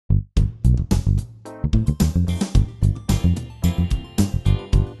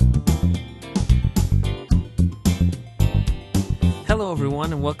Hello,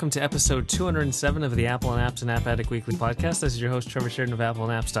 everyone, and welcome to episode 207 of the Apple and Apps and App Addict Weekly Podcast. This is your host, Trevor Sheridan of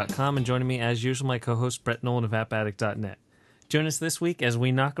AppleandApps.com, and joining me, as usual, my co-host, Brett Nolan of AppAddict.net. Join us this week as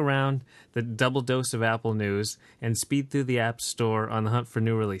we knock around the double dose of Apple news and speed through the App Store on the hunt for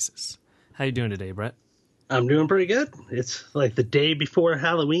new releases. How you doing today, Brett? I'm doing pretty good. It's like the day before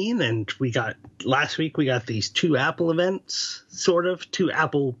Halloween, and last week we got these two Apple events, sort of, two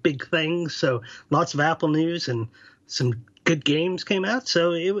Apple big things. So lots of Apple news and some good games came out.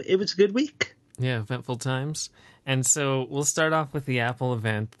 So it was a good week. Yeah, eventful times. And so we'll start off with the Apple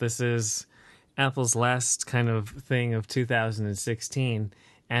event. This is Apple's last kind of thing of 2016.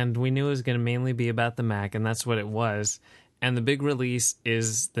 And we knew it was going to mainly be about the Mac, and that's what it was. And the big release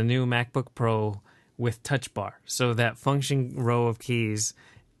is the new MacBook Pro with Touch Bar. So that function row of keys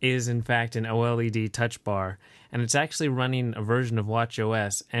is in fact an OLED Touch Bar, and it's actually running a version of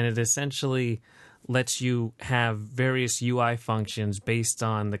watchOS, and it essentially lets you have various UI functions based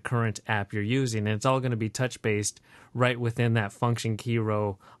on the current app you're using, and it's all going to be touch-based right within that function key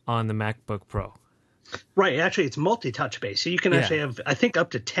row on the MacBook Pro. Right. Actually, it's multi-touch based. So you can actually have, I think,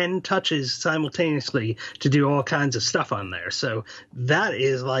 up to 10 touches simultaneously to do all kinds of stuff on there. So that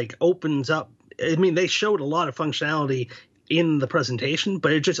is like opens up. I mean, they showed a lot of functionality in the presentation,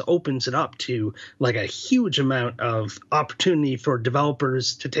 but it just opens it up to like a huge amount of opportunity for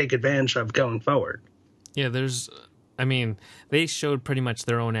developers to take advantage of going forward. Yeah, they showed pretty much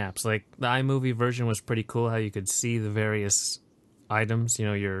their own apps. Like the iMovie version was pretty cool, how you could see the various items,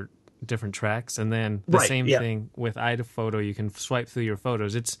 your different tracks, and then the same thing with iPhoto. You can swipe through your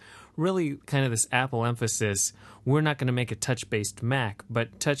photos. It's really kind of this Apple emphasis. We're not going to make a touch-based Mac,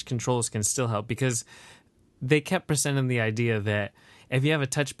 but touch controls can still help, because they kept presenting the idea that if you have a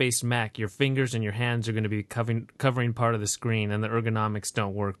touch-based Mac, your fingers and your hands are going to be covering part of the screen, and the ergonomics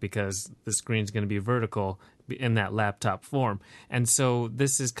don't work because the screen's going to be vertical in that laptop form. And so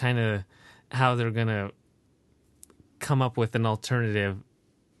this is kind of how they're going to come up with an alternative,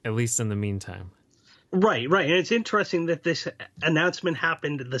 at least in the meantime. Right. And it's interesting that this announcement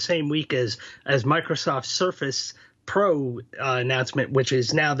happened the same week as Microsoft's Surface Pro announcement, which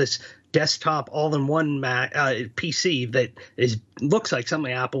is now this desktop all-in-one Mac PC that looks like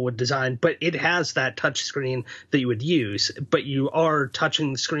something Apple would design, but it has that touch screen that you would use, but you are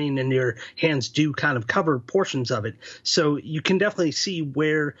touching the screen and your hands do kind of cover portions of it. So you can definitely see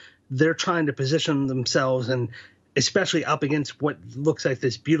where they're trying to position themselves, and especially up against what looks like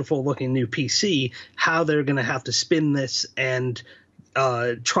this beautiful looking new PC, how they're going to have to spin this and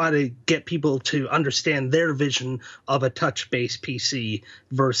try to get people to understand their vision of a touch-based PC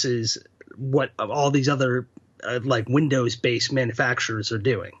versus what all these other like Windows-based manufacturers are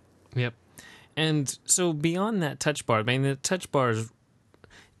doing. Yep. And so beyond that touch bar, the touch bar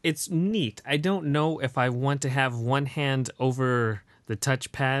it's neat. I don't know if I want to have one hand over the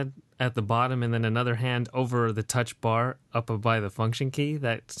touchpad at the bottom and then another hand over the touch bar up by the function key.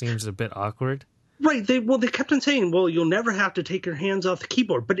 That seems a bit awkward. Right. They kept on saying, well, you'll never have to take your hands off the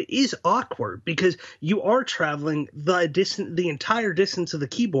keyboard. But it is awkward because you are traveling the entire distance of the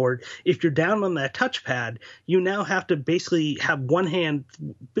keyboard. If you're down on that touchpad, you now have to basically have one hand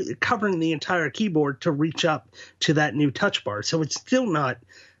covering the entire keyboard to reach up to that new touch bar. So it's still not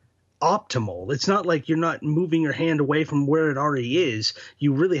optimal. It's not like you're not moving your hand away from where it already is.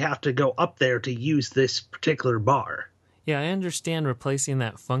 You really have to go up there to use this particular bar. Yeah, I understand replacing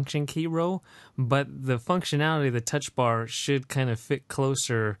that function key row, but the functionality of the touch bar should kind of fit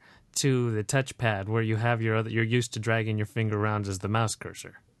closer to the touchpad where you have you're used to dragging your finger around as the mouse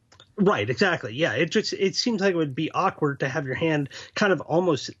cursor. Right, exactly. Yeah, it seems like it would be awkward to have your hand kind of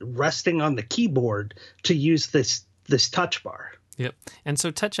almost resting on the keyboard to use this touch bar. Yep. And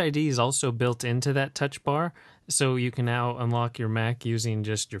so Touch ID is also built into that touch bar, so you can now unlock your Mac using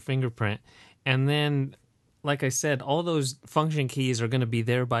just your fingerprint. And then, like I said, all those function keys are going to be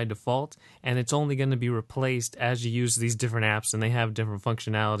there by default, and it's only going to be replaced as you use these different apps, and they have different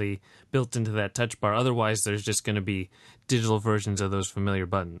functionality built into that touch bar. Otherwise, there's just going to be digital versions of those familiar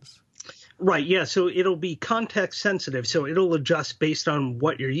buttons. Right, yeah, so it'll be context sensitive, so it'll adjust based on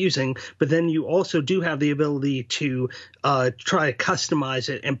what you're using, but then you also do have the ability to try to customize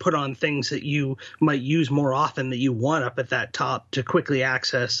it and put on things that you might use more often that you want up at that top to quickly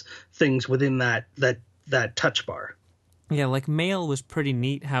access things within that touch bar. Yeah, like Mail was pretty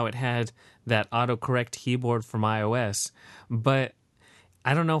neat how it had that autocorrect keyboard from iOS, but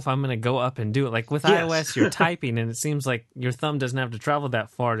I don't know if I'm going to go up and do it. Like with iOS, you're typing, and it seems like your thumb doesn't have to travel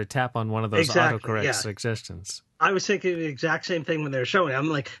that far to tap on one of those autocorrect suggestions. I was thinking the exact same thing when they were showing it. I'm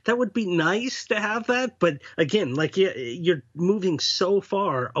like, that would be nice to have that. But again, like you're moving so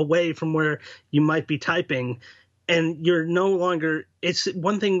far away from where you might be typing, and you're no longer – it's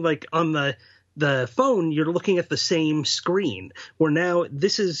one thing like on the phone, you're looking at the same screen, where now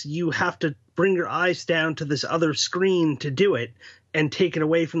this is you have to bring your eyes down to this other screen to do it and take it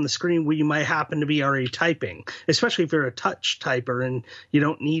away from the screen where you might happen to be already typing, especially if you're a touch typer and you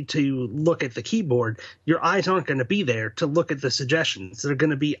don't need to look at the keyboard. Your eyes aren't going to be there to look at the suggestions. They're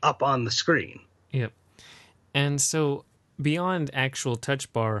going to be up on the screen. Yep. And so beyond actual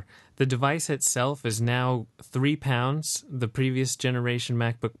touch bar, the device itself is now 3 pounds. The previous generation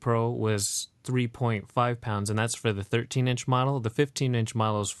MacBook Pro was 3.5 pounds, and that's for the 13-inch model. The 15-inch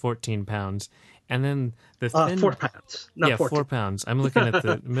model is 14 pounds. And then the 4 pounds. Not 14. 4 pounds. I'm looking at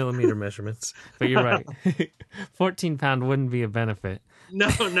the millimeter measurements, but you're right. 14 pound wouldn't be a benefit. No,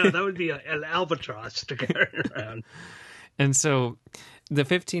 that would be an albatross to carry around. And so the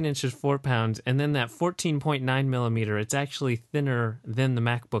 15-inch is 4 pounds, and then that 14.9 millimeter, it's actually thinner than the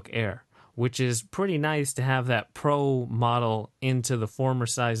MacBook Air, which is pretty nice to have that Pro model into the former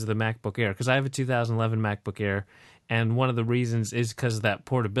size of the MacBook Air, because I have a 2011 MacBook Air, and one of the reasons is because of that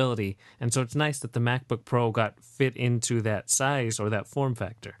portability. And so it's nice that the MacBook Pro got fit into that size or that form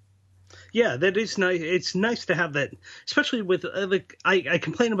factor. Yeah, that is nice. It's nice to have that, especially with I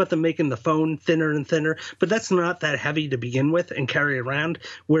complain about them making the phone thinner and thinner, but that's not that heavy to begin with and carry around,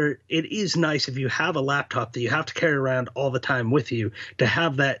 where it is nice if you have a laptop that you have to carry around all the time with you, to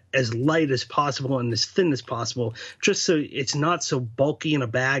have that as light as possible and as thin as possible, just so it's not so bulky in a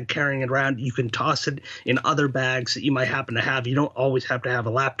bag carrying it around. You can toss it in other bags that you might happen to have. You don't always have to have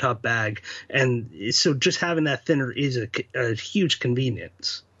a laptop bag. And so just having that thinner is a huge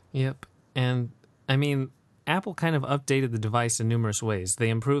convenience. Yep. And, I mean, Apple kind of updated the device in numerous ways. They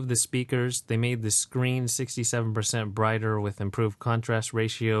improved the speakers. They made the screen 67% brighter with improved contrast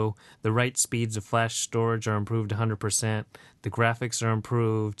ratio. The write speeds of flash storage are improved 100%. The graphics are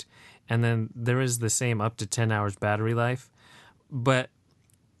improved. And then there is the same up to 10 hours battery life. But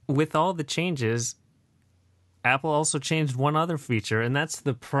with all the changes, Apple also changed one other feature, and that's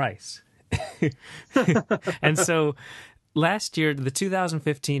the price. And so last year, the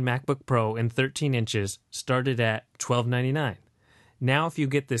 2015 MacBook Pro in 13 inches started at $1299. Now, if you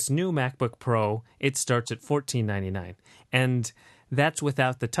get this new MacBook Pro, it starts at $1499. And that's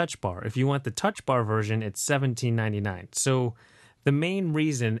without the Touch Bar. If you want the Touch Bar version, it's $1799. So the main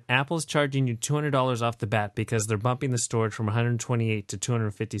reason Apple's charging you $200 off the bat because they're bumping the storage from 128 to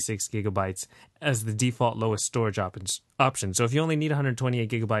 256 gigabytes as the default lowest storage option. So if you only need 128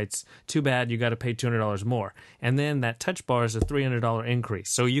 gigabytes, too bad, you got to pay $200 more. And then that Touch Bar is a $300 increase.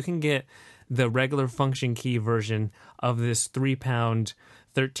 So you can get the regular function key version of this 3-pound,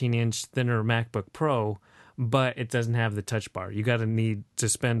 13-inch thinner MacBook Pro, but it doesn't have the Touch Bar. You got to need to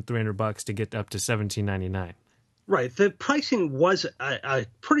spend $300 to get up to $1799. Right. The pricing was a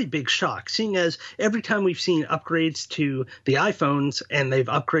pretty big shock, seeing as every time we've seen upgrades to the iPhones and they've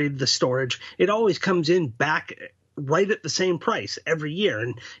upgraded the storage, it always comes in back right at the same price every year.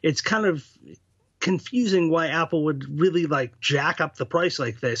 And it's kind of confusing why Apple would really jack up the price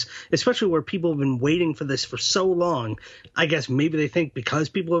like this, especially where people have been waiting for this for so long. I guess maybe they think because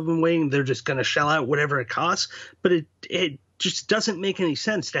people have been waiting, they're just going to shell out whatever it costs. But it just doesn't make any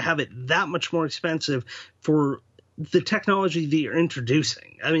sense to have it that much more expensive for the technology that you're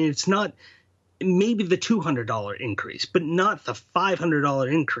introducing. I mean, it's not maybe the $200 increase, but not the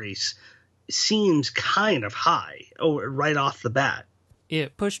 $500 increase seems kind of high right off the bat.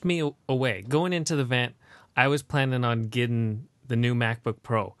 It pushed me away. Going into the event, I was planning on getting the new MacBook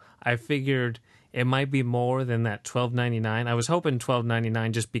Pro. I figured it might be more than that $1299. I was hoping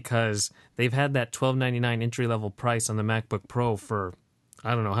 $1299 just because they've had that $1299 entry-level price on the MacBook Pro for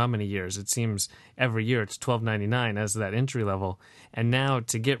I don't know how many years. It seems every year it's $1299 as that entry level. And now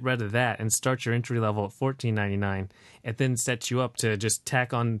to get rid of that and start your entry level at $1499, it then sets you up to just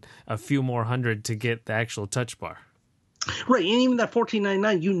tack on a few more hundred to get the actual Touch Bar. Right. And even that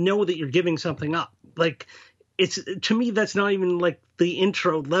 $1499, you know that you're giving something up. It's, to me, that's not even the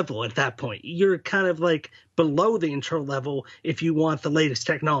intro level at that point. You're kind of below the intro level if you want the latest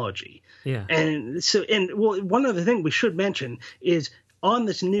technology. Yeah. And so, one other thing we should mention is, on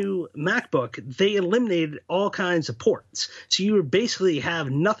this new MacBook, they eliminated all kinds of ports. So you basically have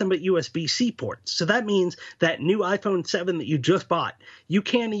nothing but USB-C ports. So that means that new iPhone 7 that you just bought, you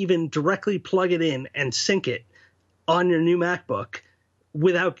can't even directly plug it in and sync it on your new MacBook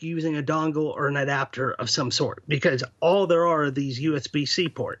without using a dongle or an adapter of some sort, because all there are these USB-C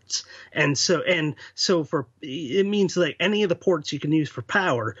ports. And so for it means like any of the ports you can use for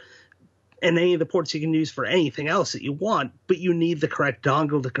power and any of the ports you can use for anything else that you want, but you need the correct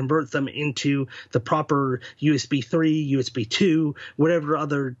dongle to convert them into the proper USB 3, USB 2, whatever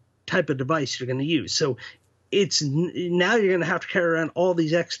other type of device you're going to use. So it's now you're going to have to carry around all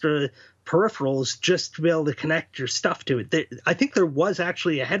these extra peripherals just to be able to connect your stuff to it. I think there was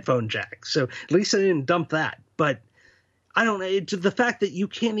actually a headphone jack, so at least I didn't dump that. But I don't know, the fact that you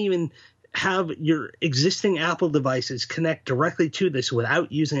can't even have your existing Apple devices connect directly to this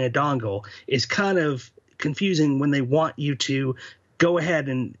without using a dongle is kind of confusing when they want you to go ahead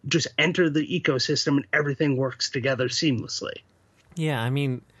and just enter the ecosystem and everything works together seamlessly. Yeah, I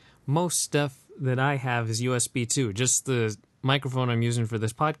mean, most stuff that I have is USB 2. Just the microphone I'm using for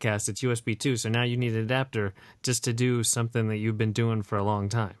this podcast, it's USB 2. So now you need an adapter just to do something that you've been doing for a long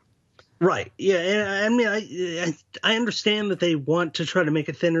time. Right. Yeah. And I mean, I understand that they want to try to make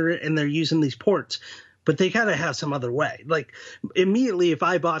it thinner and they're using these ports, but they got to have some other way. Like immediately, if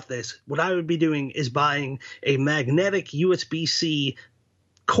I bought this, what I would be doing is buying a magnetic USB-C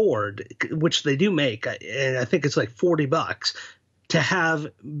cord, which they do make, and I think it's like $40, to have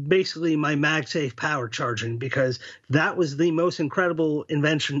basically my MagSafe power charging, because that was the most incredible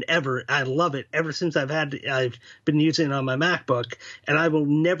invention ever. I love it ever since I've been using it on my MacBook, and I will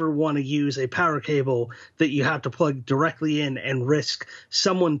never want to use a power cable that you have to plug directly in and risk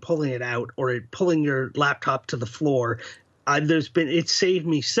someone pulling it out or it pulling your laptop to the floor. It saved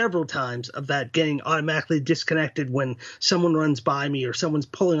me several times of that getting automatically disconnected when someone runs by me or someone's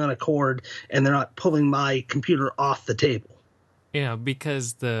pulling on a cord and they're not pulling my computer off the table. Yeah,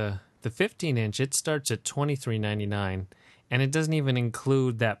 because the 15-inch, it starts at $23.99, and it doesn't even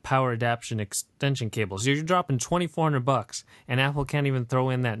include that power adaptation extension cable. So you're dropping $2,400, and Apple can't even throw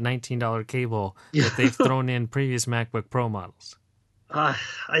in that $19 cable that they've thrown in previous MacBook Pro models. I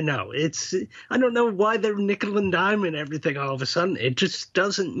know. I don't know why they're nickel and diming everything all of a sudden. It just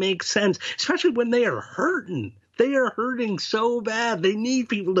doesn't make sense, especially when they are hurting. They are hurting so bad. They need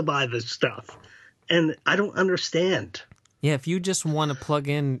people to buy this stuff, and I don't understand. Yeah, if you just want to plug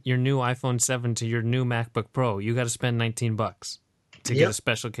in your new iPhone 7 to your new MacBook Pro, you got to spend $19 to get a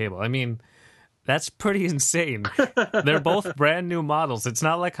special cable. I mean, that's pretty insane. They're both brand new models. It's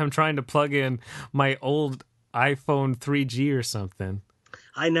not like I'm trying to plug in my old iPhone 3G or something.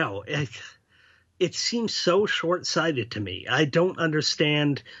 I know. It seems so short-sighted to me. I don't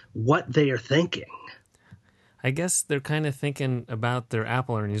understand what they are thinking. I guess they're kind of thinking about their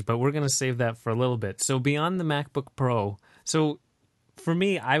Apple earnings, but we're going to save that for a little bit. So beyond the MacBook Pro, so for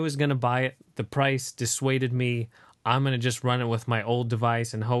me, I was going to buy it. The price dissuaded me. I'm going to just run it with my old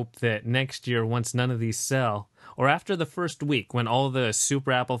device and hope that next year, once none of these sell, or after the first week when all the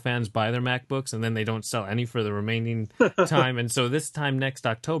super Apple fans buy their MacBooks and then they don't sell any for the remaining time. And so this time next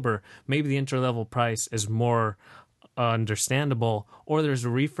October, maybe the entry-level price is more understandable, or there's a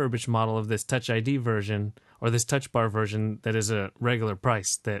refurbished model of this Touch ID version or this Touch Bar version that is a regular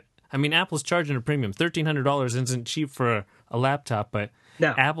price. That, I mean, Apple's charging a premium. $1,300 isn't cheap for a laptop, but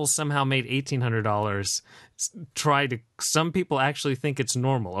no. Apple somehow made $1,800. Some people actually think it's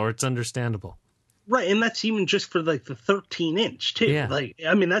normal or it's understandable. Right, and that's even just for like the 13-inch too. Yeah. Like,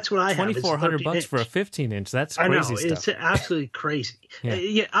 I mean, that's what I have. $2,400 for a 15-inch. That's crazy. I know, stuff. It's absolutely crazy.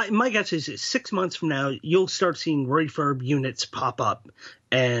 My guess is 6 months from now, you'll start seeing refurb units pop up,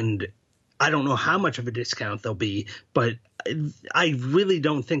 and I don't know how much of a discount they'll be, but I really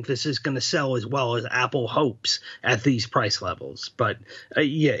don't think this is going to sell as well as Apple hopes at these price levels. But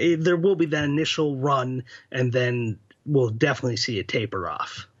there will be that initial run, and then we'll definitely see it taper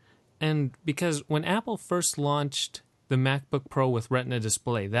off. And because when Apple first launched the MacBook Pro with Retina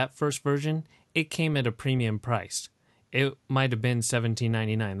display, that first version, it came at a premium price. It might have been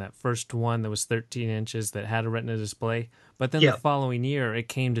 $17.99, that first one that was 13 inches that had a Retina display. But then the following year, it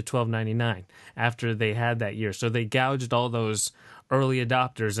came to $12.99 after they had that year. So they gouged all those early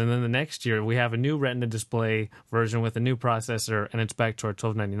adopters. And then the next year, we have a new Retina display version with a new processor, and it's back to our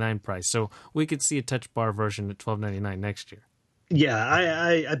 $12.99 price. So we could see a Touch Bar version at $12.99 next year. Yeah,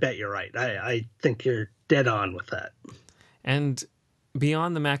 I bet you're right. I think you're dead on with that. And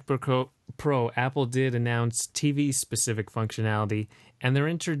beyond the MacBook Pro, Apple did announce TV-specific functionality, and they're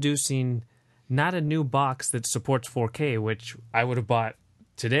introducing not a new box that supports 4K, which I would have bought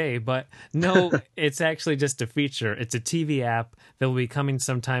today, but no, it's actually just a feature. It's a TV app that will be coming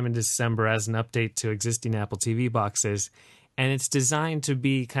sometime in December as an update to existing Apple TV boxes. And it's designed to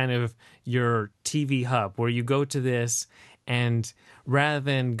be kind of your TV hub where you go to this And rather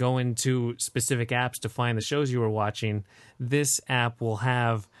than go into specific apps to find the shows you were watching, this app will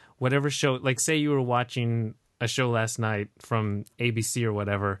have whatever show, like say you were watching a show last night from ABC or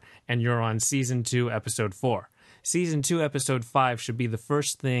whatever, and you're on season 2, episode 4. Season 2, episode 5 should be the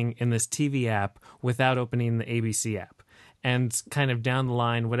first thing in this TV app without opening the ABC app. And kind of down the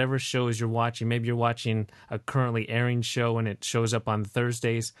line, whatever shows you're watching, maybe you're watching a currently airing show and it shows up on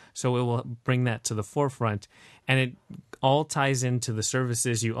Thursdays, so it will bring that to the forefront. And it all ties into the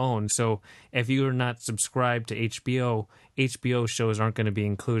services you own. So if you are not subscribed to HBO, HBO shows aren't going to be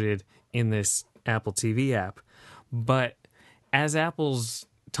included in this Apple TV app. But as Apple's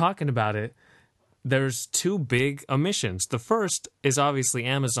talking about it, there's 2 big omissions. The first is obviously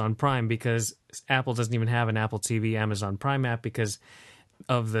Amazon Prime, because Apple doesn't even have an Apple TV Amazon Prime app because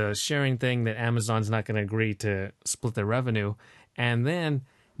of the sharing thing that Amazon's not going to agree to split their revenue. And then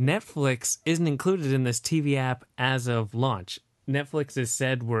Netflix isn't included in this TV app as of launch. Netflix has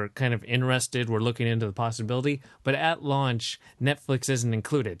said we're kind of interested, we're looking into the possibility, but at launch, Netflix isn't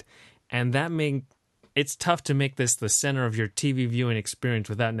included. And that it's tough to make this the center of your TV viewing experience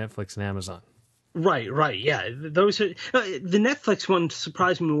without Netflix and Amazon. Right, yeah. Those are the Netflix one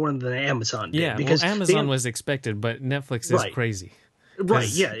surprised me more than the Amazon did. Yeah, because Amazon was expected, but Netflix is crazy. Right,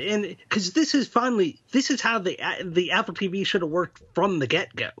 yeah, and because this is how the Apple TV should have worked from the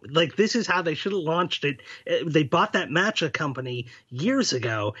get-go. Like, this is how they should have launched it. They bought that Matcha company years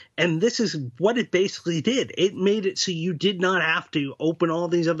ago, and this is what it basically did. It made it so you did not have to open all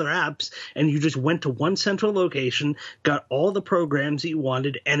these other apps, and you just went to one central location, got all the programs that you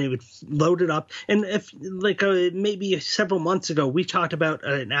wanted, and it would load it up. And if, like, maybe several months ago, we talked about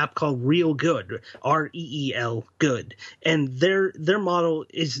an app called Reel Good, REEL Good, and their model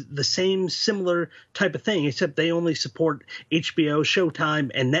is the same similar type of thing, except they only support HBO,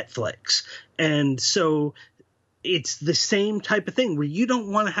 Showtime, and Netflix. And so it's the same type of thing where you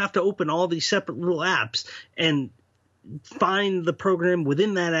don't want to have to open all these separate little apps and find the program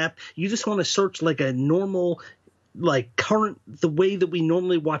within that app. You just want to search like a normal, like the way that we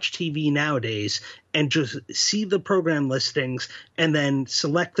normally watch TV nowadays, and just see the program listings and then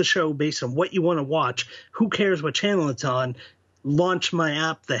select the show based on what you want to watch. Who cares what channel it's on? Launch my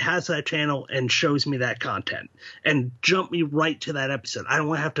app that has that channel and shows me that content and jump me right to that episode. I don't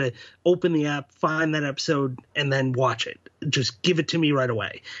want to have to open the app, find that episode, and then watch it. Just give it to me right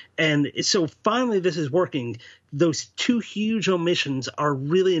away. And so finally this is working. Those 2 huge omissions are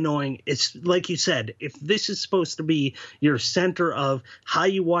really annoying. It's like you said, if this is supposed to be your center of how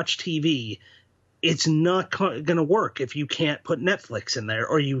you watch TV, it's not going to work if you can't put Netflix in there,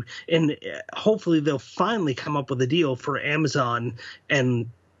 and hopefully they'll finally come up with a deal for Amazon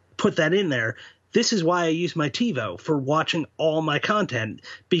and put that in there. This is why I use my TiVo for watching all my content,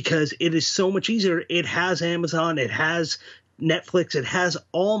 because it is so much easier. It has Amazon, it has Netflix, it has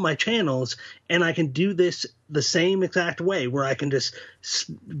all my channels, and I can do this the same exact way where I can just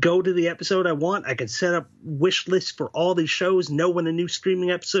go to the episode I want. I can set up wish lists for all these shows, know when a new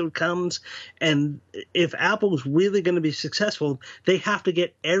streaming episode comes. And if Apple's really going to be successful, they have to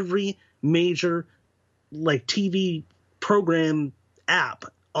get every major like TV program app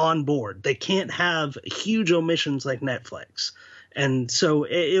on board. They can't have huge omissions like Netflix. And so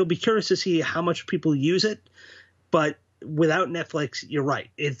it'll be curious to see how much people use it, but without Netflix, you're right.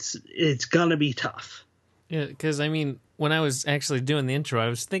 It's gonna be tough. Yeah, because I mean, when I was actually doing the intro, I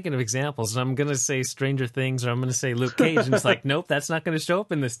was thinking of examples, and I'm gonna say Stranger Things, or I'm gonna say Luke Cage, and it's like, nope, that's not gonna show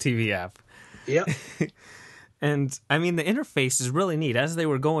up in this TV app. Yep. And I mean, the interface is really neat. As they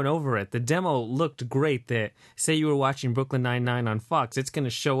were going over it, the demo looked great. That say you were watching Brooklyn Nine-Nine on Fox, it's going to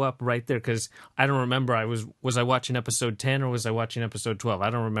show up right there. Because I don't remember, was I watching episode 10 or was I watching episode 12?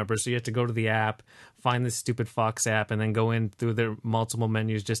 I don't remember. So you have to go to the app, find this stupid Fox app, and then go in through their multiple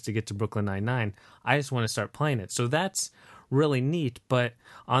menus just to get to Brooklyn Nine-Nine. I just want to start playing it. So that's really neat. But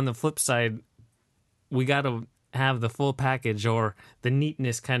on the flip side, we got to have the full package, or the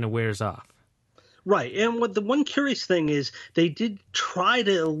neatness kind of wears off. Right. And what the one curious thing is, they did try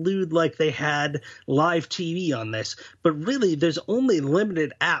to allude like they had live TV on this, but really there's only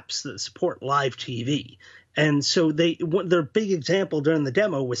limited apps that support live TV. And so their big example during the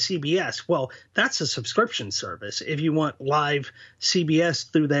demo was CBS. Well, that's a subscription service if you want live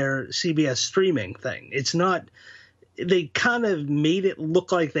CBS through their CBS streaming thing. It's not. They kind of made it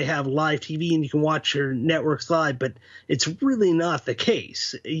look like they have live TV and you can watch your networks live, but it's really not the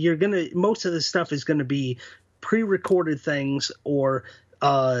case. Most of the stuff is going to be pre-recorded things, or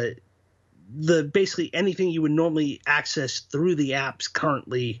basically anything you would normally access through the apps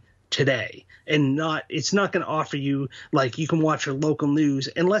currently today. And it's not going to offer you, like, you can watch your local news,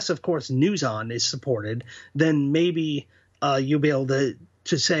 unless of course News On is supported. Then maybe you'll be able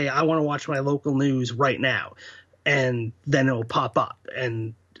to say, I want to watch my local news right now, and then it'll pop up.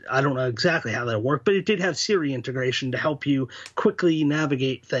 And I don't know exactly how that'll work, but it did have Siri integration to help you quickly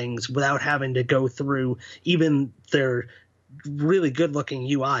navigate things without having to go through even their really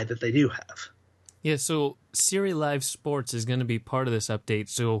good-looking UI that they do have. Yeah, so Siri Live Sports is going to be part of this update.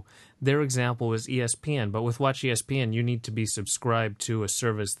 So their example was ESPN, but with Watch ESPN, you need to be subscribed to a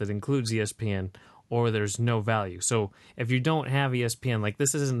service that includes ESPN, or there's no value. So if you don't have ESPN, like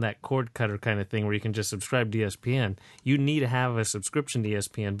this isn't that cord cutter kind of thing where you can just subscribe to ESPN. You need to have a subscription to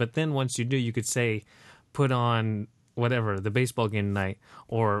ESPN. But then once you do, you could say, put on whatever, the baseball game tonight,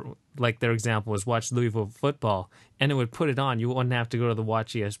 or like their example was watch Louisville football, and it would put it on. You wouldn't have to go to the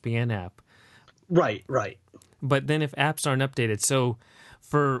Watch ESPN app. Right. But then if apps aren't updated, so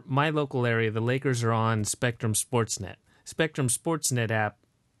for my local area, the Lakers are on Spectrum Sportsnet. Spectrum Sportsnet app,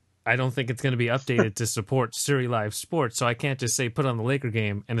 I don't think it's going to be updated to support Siri Live Sports, so I can't just say put on the Laker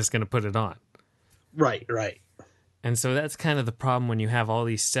game and it's going to put it on. Right. And so that's kind of the problem when you have all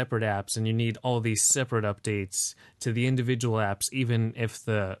these separate apps and you need all these separate updates to the individual apps, even if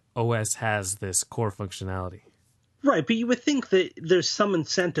the OS has this core functionality. Right, but you would think that there's some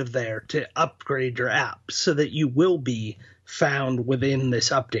incentive there to upgrade your app so that you will be found within this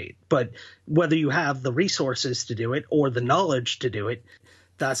update. But whether you have the resources to do it or the knowledge to do it,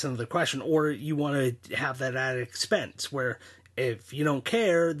 that's another question. Or you want to have that at expense where if you don't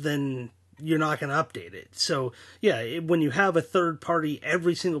care, then you're not going to update it. So, yeah, when you have a third party,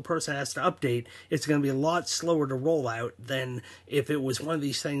 every single person has to update, it's going to be a lot slower to roll out than if it was one of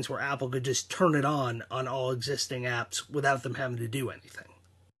these things where Apple could just turn it on all existing apps without them having to do anything.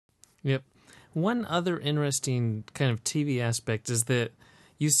 Yep. One other interesting kind of TV aspect is that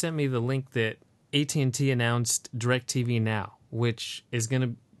you sent me the link that AT&T announced DirecTV Now, which is going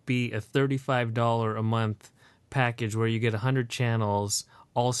to be a $35 a month package where you get 100 channels,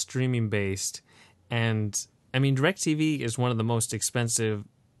 all streaming based. And I mean, DirecTV is one of the most expensive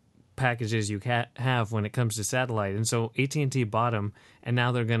packages you have when it comes to satellite. And so AT&T bought them, and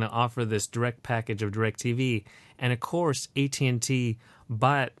now they're going to offer this direct package of DirecTV. And of course, AT&T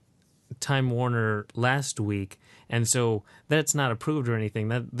bought Time Warner last week, and so that's not approved or anything.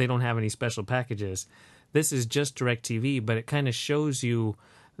 That they don't have any special packages. This is just DirecTV, but it kind of shows you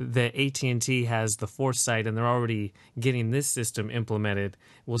that AT&T has the foresight and they're already getting this system implemented.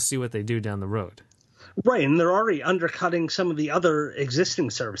 We'll see what they do down the road. Right, and they're already undercutting some of the other existing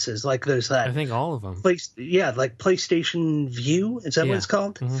services. Like there's that. I think all of them. Like PlayStation View. Is that what it's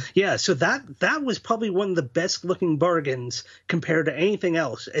called? Mm-hmm. Yeah, so that was probably one of the best looking bargains compared to anything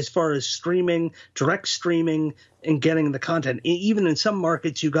else as far as streaming, direct streaming, and getting the content. Even in some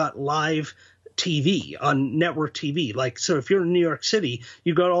markets, you got live TV on network TV. Like, so if you're in New York City,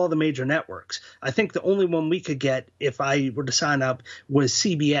 you got all the major networks. I think the only one we could get if I were to sign up was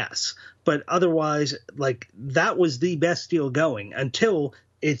CBS. But otherwise, like, that was the best deal going until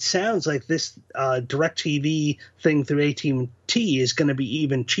it sounds like this DirecTV thing through AT&T is going to be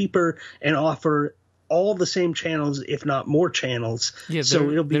even cheaper and offer all the same channels, if not more channels. Yeah,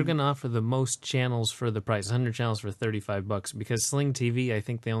 they're going to offer the most channels for the price, 100 channels for $35, because Sling TV, I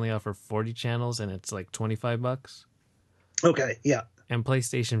think they only offer 40 channels and it's like $25. Okay, yeah. And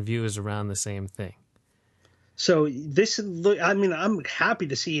PlayStation View is around the same thing. So I'm happy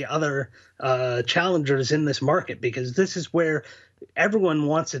to see other challengers in this market, because this is where everyone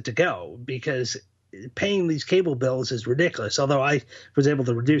wants it to go, because paying these cable bills is ridiculous. Although I was able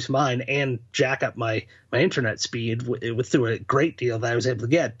to reduce mine and jack up my internet speed through a great deal that I was able to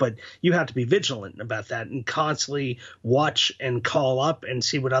get. But you have to be vigilant about that and constantly watch and call up and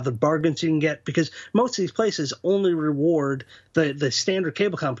see what other bargains you can get, because most of these places only reward the standard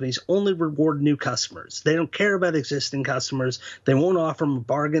cable companies only reward new customers. They don't care about existing customers. They won't offer them a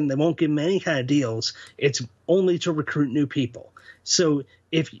bargain. They won't give them any kind of deals. It's only to recruit new people. So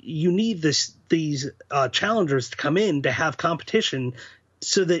if you need these challengers to come in to have competition,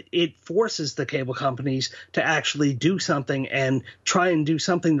 so that it forces the cable companies to actually do something and try and do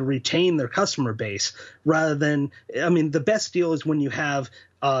something to retain their customer base, rather than, I mean, the best deal is when you have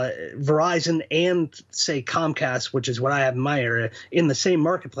Verizon and, say, Comcast, which is what I have in my area, in the same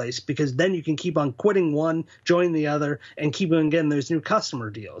marketplace, because then you can keep on quitting one, join the other, and keep on getting those new customer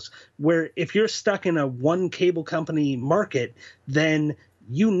deals. Where if you're stuck in a one cable company market, then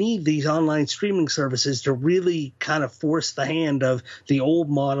you need these online streaming services to really kind of force the hand of the old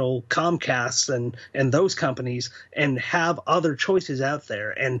model Comcast and those companies, and have other choices out there.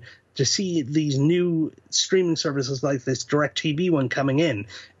 And to see these new streaming services like this DirecTV one coming in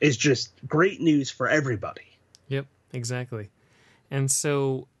is just great news for everybody. Yep, exactly. And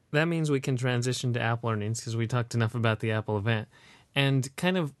so that means we can transition to Apple earnings because we talked enough about the Apple event. And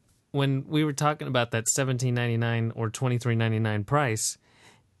kind of when we were talking about that $17.99 or $23.99 price,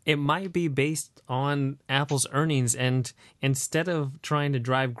 it might be based on Apple's earnings. And instead of trying to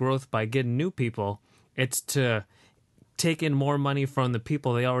drive growth by getting new people, it's to take in more money from the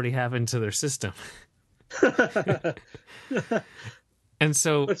people they already have into their system. And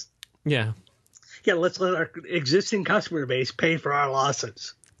so, yeah, let's let our existing customer base pay for our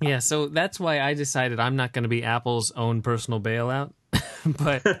losses. Yeah, so that's why I decided I'm not going to be Apple's own personal bailout,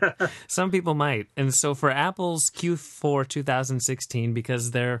 but some people might. And so for Apple's Q4 2016, because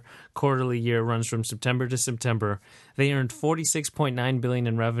their quarterly year runs from September to September, they earned $46.9 billion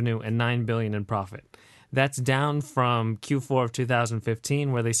in revenue and $9 billion in profit. That's down from Q4 of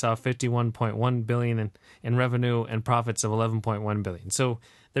 2015, where they saw $51.1 billion in revenue and profits of $11.1 billion. So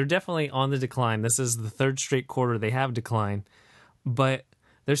they're definitely on the decline. This is the third straight quarter they have declined, but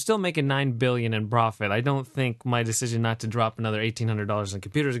they're still making $9 billion in profit. I don't think my decision not to drop another $1,800 in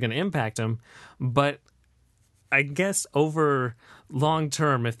computers is going to impact them, but I guess over long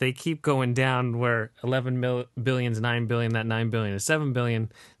term, if they keep going down where 11 billion is 9 billion, that 9 billion is 7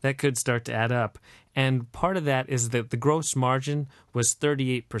 billion, that could start to add up. And part of that is that the gross margin was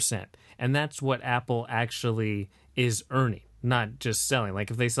 38%, and that's what Apple actually is earning, not just selling. Like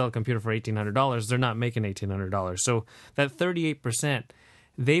if they sell a computer for $1,800, they're not making $1,800. So that 38%,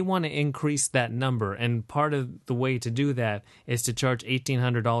 they want to increase that number, and part of the way to do that is to charge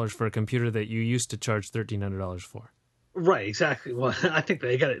 $1,800 for a computer that you used to charge $1,300 for. Right, exactly. Well, I think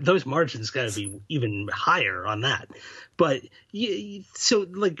those margins got to be even higher on that. But so,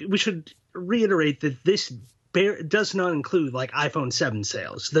 like, we should reiterate that this does not include like iPhone 7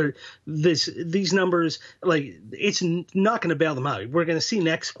 sales. These numbers, like, it's not going to bail them out. We're going to see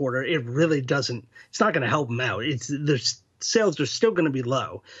next quarter. It really doesn't. It's not going to help them out. There's sales are still going to be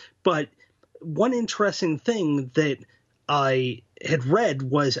low. But one interesting thing that I had read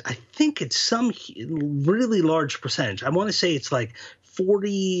was, I think it's some really large percentage. I want to say it's like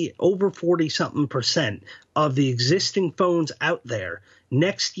over 40 something percent of the existing phones out there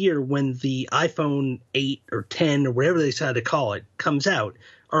next year, when the iPhone 8 or 10 or whatever they decide to call it comes out,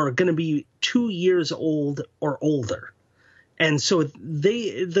 are going to be 2 years old or older. And so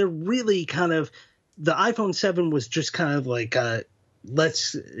they're really kind of, the iPhone 7 was just kind of like,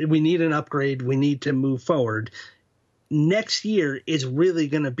 we need an upgrade. We need to move forward. Next year is really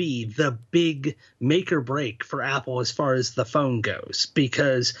going to be the big make or break for Apple as far as the phone goes,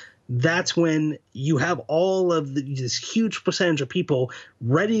 because that's when you have all of this huge percentage of people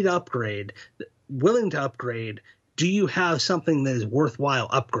ready to upgrade, willing to upgrade. Do you have something that is worthwhile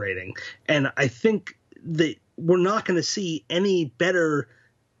upgrading? And I think that we're not going to see any better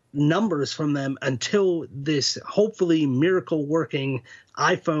numbers from them until this hopefully miracle working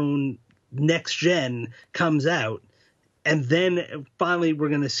iPhone next gen comes out. And then finally we're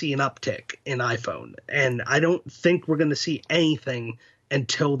going to see an uptick in iPhone. And I don't think we're going to see anything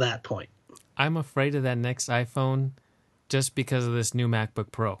until that point. I'm afraid of that next iPhone just because of this new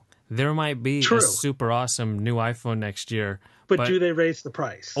MacBook Pro. There might be a super awesome new iPhone next year. But do they raise the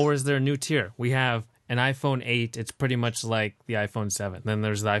price? Or is there a new tier? We have an iPhone 8. It's pretty much like the iPhone 7. Then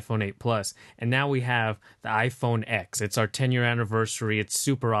there's the iPhone 8 Plus. And now we have the iPhone X. It's our 10-year anniversary. It's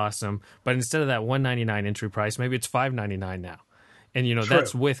super awesome. But instead of that $199 entry price, maybe it's $599 now. And,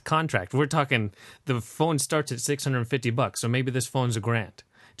 that's with contract. We're talking the phone starts at $650. So maybe this phone's $1,000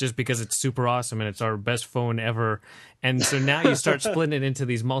 just because it's super awesome and it's our best phone ever. And so now you start splitting it into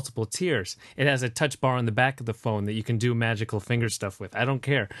these multiple tiers. It has a touch bar on the back of the phone that you can do magical finger stuff with. I don't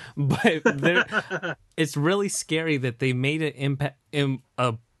care. But it's really scary that they made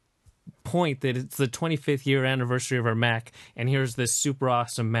a point that it's the 25th year anniversary of our Mac, and here's this super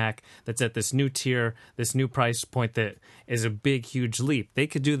awesome Mac that's at this new tier, this new price point that is a big, huge leap. They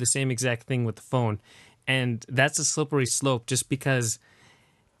could do the same exact thing with the phone, and that's a slippery slope just because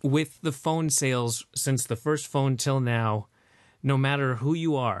with the phone sales, since the first phone till now, no matter who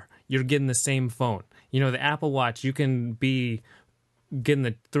you are, you're getting the same phone. The Apple Watch, you can be getting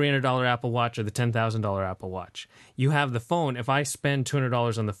the $300 Apple Watch or the $10,000 Apple Watch. You have the phone. If I spend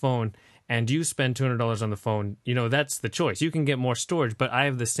 $200 on the phone and you spend $200 on the phone, that's the choice. You can get more storage, but I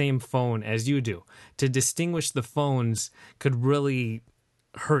have the same phone as you do. To distinguish the phones could really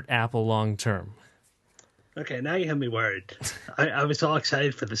hurt Apple long term. Okay, now you have me worried. I was all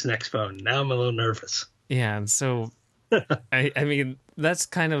excited for this next phone. Now I'm a little nervous. Yeah, and so, I mean, that's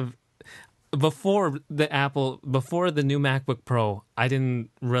kind of... before the new MacBook Pro, I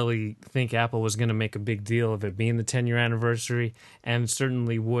didn't really think Apple was going to make a big deal of it being the 10-year anniversary, and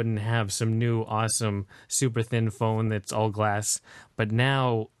certainly wouldn't have some new awesome super thin phone that's all glass. But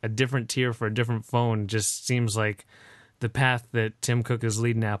now a different tier for a different phone just seems like the path that Tim Cook is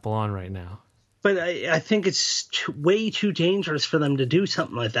leading Apple on right now. But I think it's way too dangerous for them to do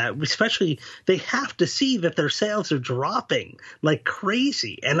something like that. Especially, they have to see that their sales are dropping like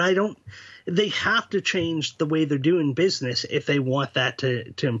crazy. And they have to change the way they're doing business if they want that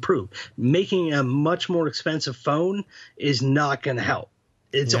to improve. Making a much more expensive phone is not going to help.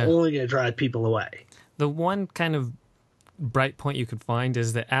 It's only going to drive people away. The one kind of bright point you could find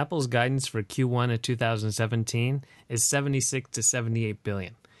is that Apple's guidance for Q1 of 2017 is 76 to 78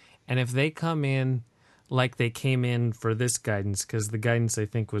 billion. And if they come in like they came in for this guidance, because the guidance I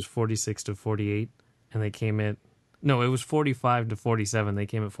think was 46 to 48, and they came in, no, it was 45 to 47. They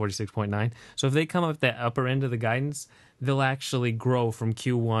came at 46.9. So if they come up that upper end of the guidance, they'll actually grow from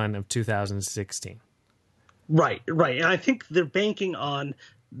Q1 of 2016. Right. And I think they're banking on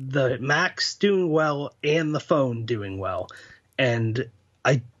the Macs doing well and the phone doing well. And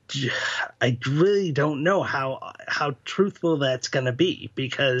I really don't know how truthful that's going to be,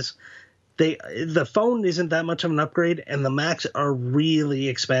 because the phone isn't that much of an upgrade and the Macs are really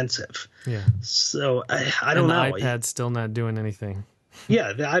expensive. Yeah. So I don't know. The iPad's still not doing anything.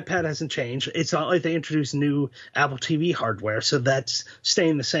 Yeah, the iPad hasn't changed. It's not like they introduced new Apple TV hardware, so that's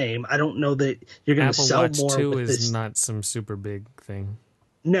staying the same. I don't know that you're going to sell Watch more. Apple Watch Watch 2 is is not some super big thing.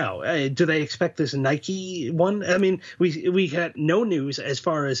 No. Do they expect this Nike one? I mean, we had no news as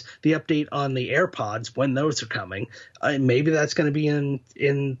far as the update on the AirPods, when those are coming. Maybe that's going to be in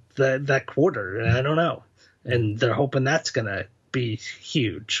that quarter. I don't know. And they're hoping that's going to be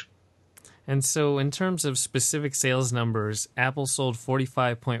huge. And so in terms of specific sales numbers, Apple sold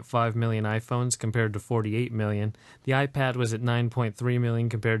 45.5 million iPhones compared to 48 million. The iPad was at 9.3 million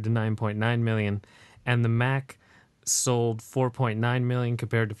compared to 9.9 million. And the Mac sold 4.9 million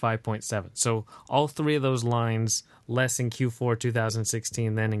compared to 5.7. So all three of those lines less in Q4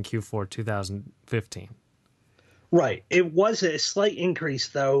 2016 than in Q4 2015. Right. It was a slight increase,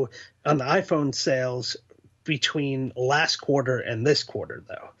 though, on the iPhone sales between last quarter and this quarter,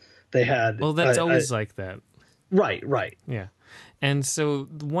 though. They had... Well, that's always like that. Right. Yeah. And so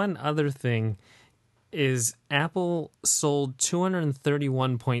one other thing is Apple sold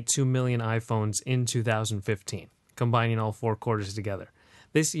 231.2 million iPhones in 2015, combining all 4 quarters together.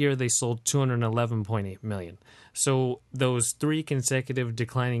 This year, they sold 211.8 million. So those 3 consecutive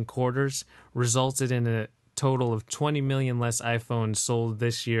declining quarters resulted in a total of 20 million less iPhones sold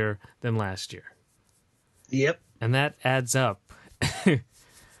this year than last year. Yep. And that adds up.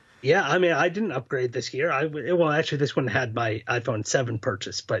 Yeah, I mean, I didn't upgrade this year. Well, actually, this one had my iPhone 7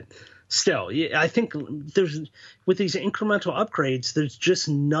 purchase, but still, I think with these incremental upgrades, there's just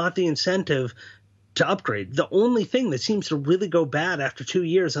not the incentive to upgrade. The only thing that seems to really go bad after 2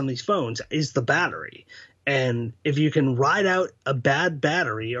 years on these phones is the battery. And if you can ride out a bad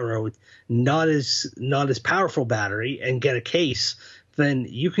battery or a not as powerful battery and get a case, then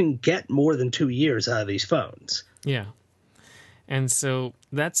you can get more than 2 years out of these phones. Yeah. And so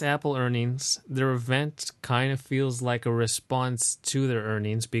that's Apple earnings. Their event kind of feels like a response to their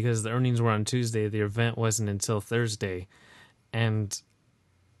earnings, because the earnings were on Tuesday. The event wasn't until Thursday. And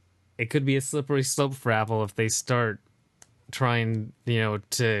it could be a slippery slope for Apple if they start trying,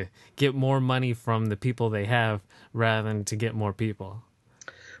 to get more money from the people they have rather than to get more people.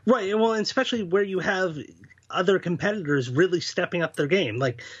 Right. Well, and especially where you have other competitors really stepping up their game.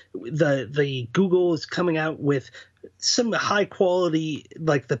 Like the Google is coming out with some high quality,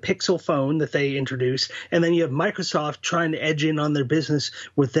 like the Pixel phone that they introduced, and then you have Microsoft trying to edge in on their business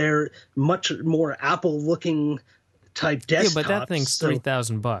with their much more Apple looking type desktop. Yeah, but that thing's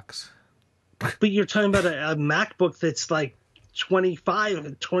 $3,000. But you're talking about a MacBook that's like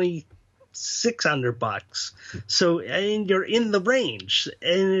 $2,600. So, and you're in the range,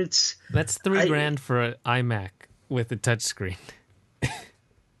 and that's $3,000 for an iMac with a touchscreen.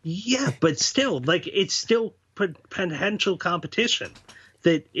 Yeah, but still, like, it's still potential competition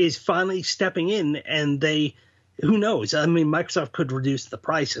that is finally stepping in, and who knows? I mean, Microsoft could reduce the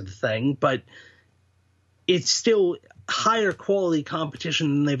price of the thing, but it's still higher quality competition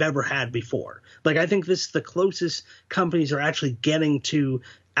than they've ever had before. Like, I think this is the closest companies are actually getting to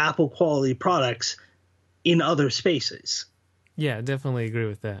Apple quality products in other spaces. Yeah, definitely agree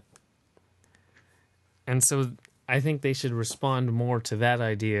with that. And so I think they should respond more to that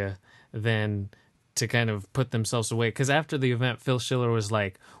idea than to kind of put themselves away. Because after the event, Phil Schiller was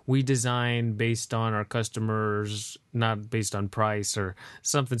like, we design based on our customers, not based on price or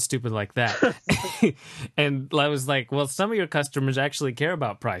something stupid like that. And I was like, well, some of your customers actually care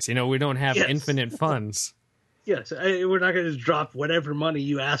about price. You know, we don't have infinite funds. Yes, we're not going to just drop whatever money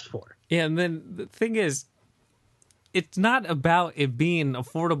you ask for. Yeah, and then the thing is, it's not about it being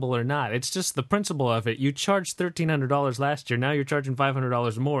affordable or not. It's just the principle of it. You charged $1,300 last year. Now you're charging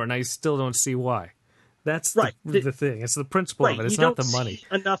 $500 more, and I still don't see why. That's right. The thing. It's the principle of it. It's not the money.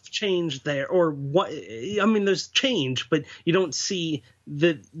 Enough change there, or what? I mean, there's change, but you don't see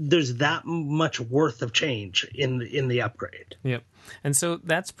that there's that much worth of change in the upgrade. Yep. And so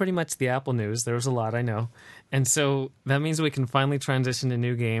that's pretty much the Apple news. There was a lot, I know. And so that means we can finally transition to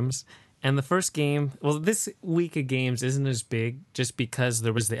new games. And the first game, well, this week of games isn't as big just because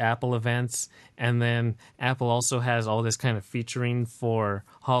there was the Apple events, and then Apple also has all this kind of featuring for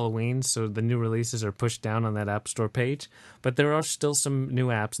Halloween, so the new releases are pushed down on that App Store page. But there are still some new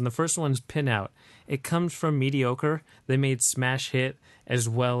apps, and the first one's Pinout. It comes from Mediocre. They made Smash Hit as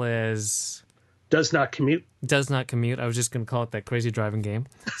well as... Does Not Commute. Does Not Commute. I was just going to call it that crazy driving game,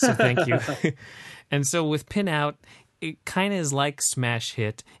 so thank you. And so with Pinout, it kind of is like Smash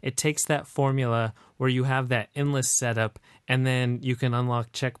Hit. It takes that formula where you have that endless setup and then you can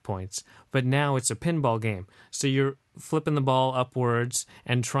unlock checkpoints. But now it's a pinball game. So you're flipping the ball upwards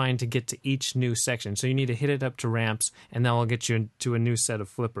and trying to get to each new section. So you need to hit it up to ramps, and that will get you to a new set of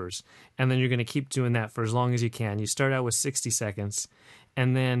flippers. And then you're going to keep doing that for as long as you can. You start out with 60 seconds,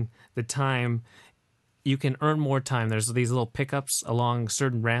 and then the time... You can earn more time. There's these little pickups along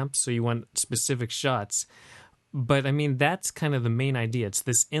certain ramps, so you want specific shots. But, I mean, that's kind of the main idea. It's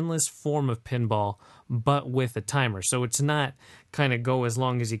this endless form of pinball, but with a timer. So it's not kind of go as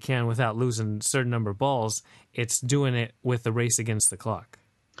long as you can without losing a certain number of balls. It's doing it with a race against the clock.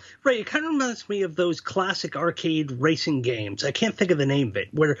 Right, it kind of reminds me of those classic arcade racing games. I can't think of the name of it,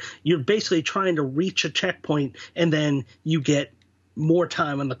 where you're basically trying to reach a checkpoint and then you get more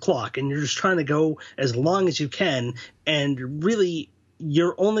time on the clock, and you're just trying to go as long as you can, and really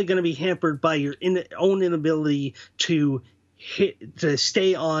you're only going to be hampered by your own inability to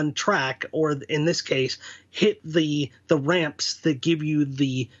stay on track, or in this case, hit the ramps that give you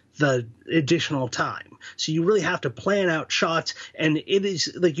the additional time. So you really have to plan out shots, and it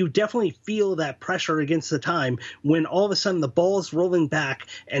is like you definitely feel that pressure against the time when all of a sudden the ball's rolling back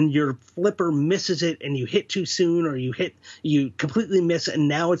and your flipper misses it and you hit too soon, or you completely miss, and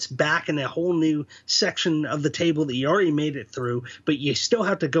now it's back in a whole new section of the table that you already made it through, but you still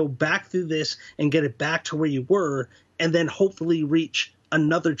have to go back through this and get it back to where you were, and then hopefully reach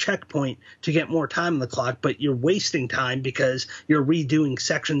another checkpoint to get more time on the clock, but you're wasting time because you're redoing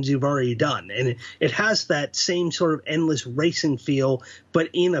sections you've already done. And it has that same sort of endless racing feel, but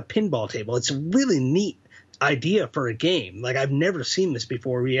in a pinball table. It's a really neat idea for a game. Like, I've never seen this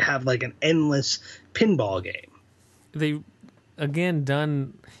before, where you have like an endless pinball game. They, again,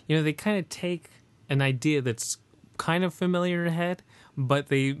 they kind of take an idea that's kind of familiar in your head, but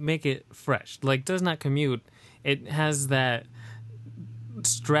they make it fresh. Like, Does Not Commute, it has that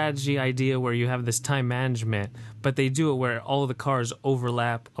strategy idea where you have this time management, but they do it where all of the cars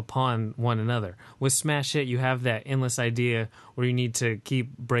overlap upon one another. With Smash Hit, you have that endless idea where you need to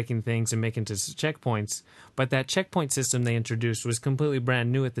keep breaking things and making to checkpoints, but that checkpoint system they introduced was completely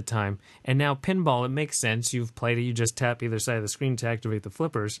brand new at the time. And now pinball, it makes sense. You've played it, you just tap either side of the screen to activate the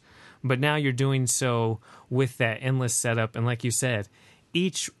flippers, but now you're doing so with that endless setup. And like you said,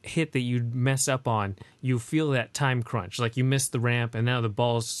 each hit that you mess up on, you feel that time crunch. Like, you missed the ramp and now the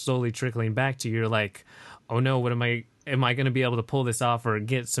ball's slowly trickling back to you. You're like, oh no, what am I going to be able to pull this off or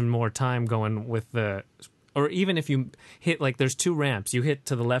get some more time going with or even if you hit, like, there's two ramps, you hit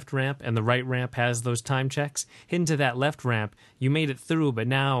to the left ramp and the right ramp has those time checks. Hitting to that left ramp, you made it through, but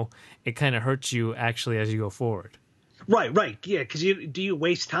now it kind of hurts you actually as you go forward. Right, yeah, because do you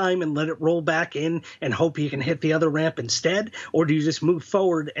waste time and let it roll back in and hope you can hit the other ramp instead, or do you just move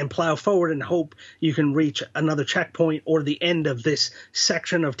forward and plow forward and hope you can reach another checkpoint or the end of this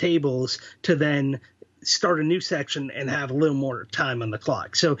section of tables to then start a new section and have a little more time on the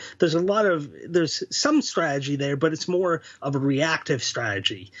clock? So there's some strategy there, but it's more of a reactive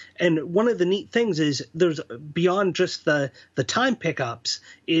strategy. And one of the neat things is there's, beyond just the time pickups,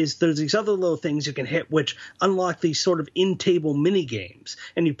 is there's these other little things you can hit which unlock these sort of in-table mini games,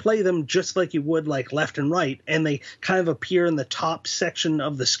 and you play them just like you would like left and right, and they kind of appear in the top section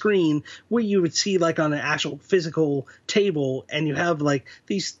of the screen where you would see like on an actual physical table, and you have like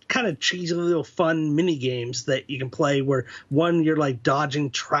these kind of cheesy little fun mini games that you can play where one, you're like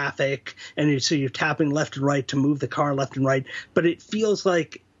dodging traffic, and so you're tapping left and right to move the car left and right, but it feels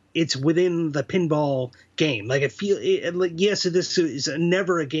like it's within the pinball game. Like yes, this is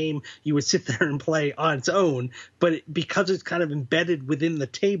never a game you would sit there and play on its own, but because it's kind of embedded within the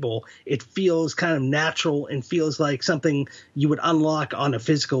table, it feels kind of natural and feels like something you would unlock on a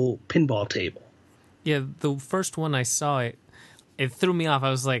physical pinball table. Yeah, the first one I saw, it threw me off. I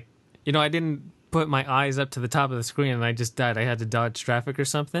was like, I didn't put my eyes up to the top of the screen and I just died. I had to dodge traffic or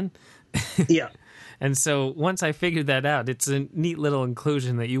something. Yeah. And so once I figured that out, it's a neat little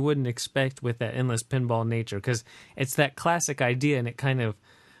inclusion that you wouldn't expect with that endless pinball nature, because it's that classic idea and it kind of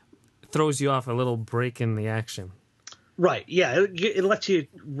throws you off a little break in the action. Right. Yeah. It lets you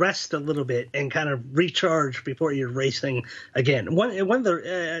rest a little bit and kind of recharge before you're racing again.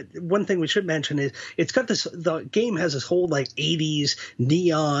 One thing we should mention is the game has this whole like 80s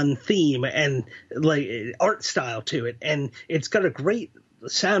neon theme and like art style to it. And it's got a great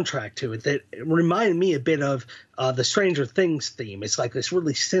soundtrack to it that reminded me a bit of the Stranger Things theme. It's like this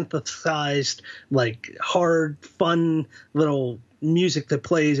really synthesized, like hard, fun little music that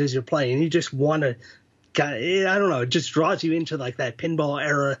plays as you're playing. You just want to, I don't know, it just draws you into like that pinball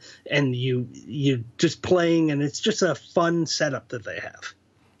era, and you just playing, and it's just a fun setup that they have.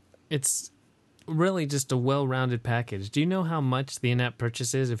 It's really just a well-rounded package. Do you know how much the in-app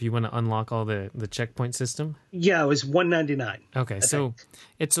purchase is if you want to unlock all the checkpoint system? Yeah, it was $1.99. Okay, so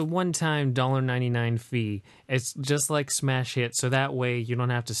it's a one-time $1.99 fee. It's just like Smash Hit, so that way you don't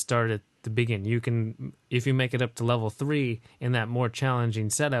have to start at the beginning. You can, if you make it up to level 3 in that more challenging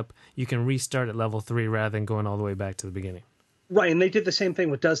setup, you can restart at level 3 rather than going all the way back to the beginning. Right, and they did the same thing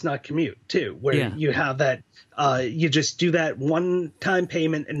with Does Not Commute, too, where you have that, you just do that one-time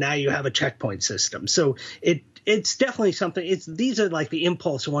payment, and now you have a checkpoint system. So it's definitely something, these are like the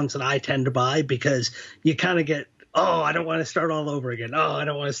impulse ones that I tend to buy, because you kind of get, oh, I don't want to start all over again. Oh, I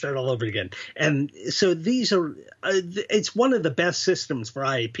don't want to start all over again. And so these are, it's one of the best systems for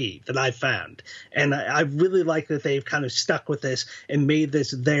IAP that I've found. And I really like that they've kind of stuck with this and made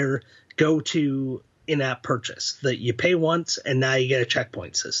this their go-to in-app purchase, that you pay once and now you get a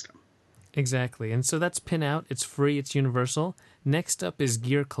checkpoint system. Exactly. And so that's Pinout. It's free. It's universal. Next up is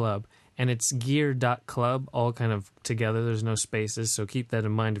Gear Club, and it's gear.club, all kind of together. There's no spaces, so keep that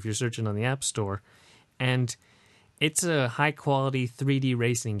in mind if you're searching on the App Store. And it's a high-quality 3D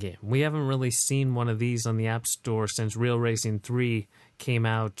racing game. We haven't really seen one of these on the App Store since Real Racing 3 came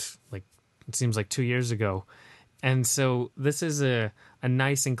out, like, it seems like 2 years ago. And so this is a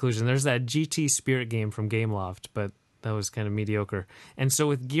nice inclusion. There's that GT Spirit game from Gameloft, but that was kind of mediocre. And so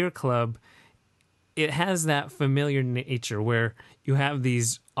with Gear Club, it has that familiar nature where you have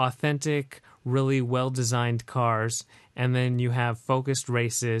these authentic, really well-designed cars, and then you have focused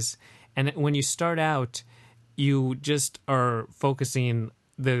races. And when you start out, you just are focusing,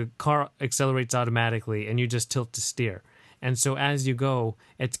 the car accelerates automatically, and you just tilt to steer. And so as you go,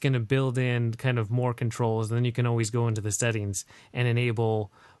 it's going to build in kind of more controls, and then you can always go into the settings and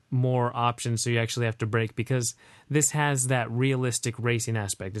enable more options, so you actually have to brake, because this has that realistic racing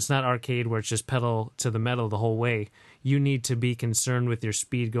aspect. It's not arcade where it's just pedal to the metal the whole way. You need to be concerned with your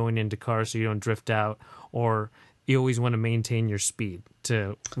speed going into cars so you don't drift out, or you always want to maintain your speed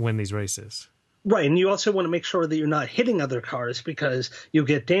to win these races. Right, and you also want to make sure that you're not hitting other cars, because you'll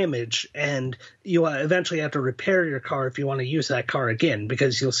get damage, and you eventually have to repair your car if you want to use that car again,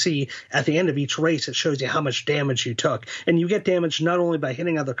 because you'll see at the end of each race it shows you how much damage you took. And you get damage not only by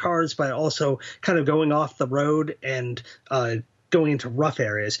hitting other cars, but also kind of going off the road and going into rough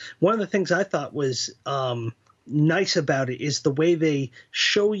areas. One of the things I thought was nice about it is the way they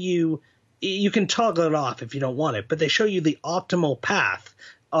show you can toggle it off if you don't want it, but they show you the optimal path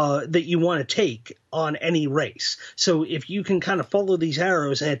that you want to take on any race. So if you can kind of follow these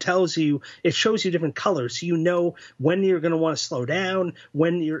arrows, and it shows you different colors, so you know when you're going to want to slow down, where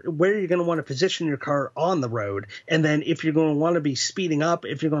you're going to want to position your car on the road, and then if you're going to want to be speeding up,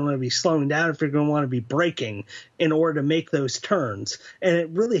 if you're going to be slowing down, if you're going to want to be braking in order to make those turns. And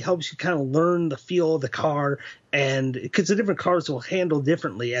it really helps you kind of learn the feel of the car, and because the different cars will handle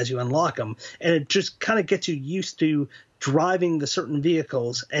differently as you unlock them, and it just kind of gets you used to driving the certain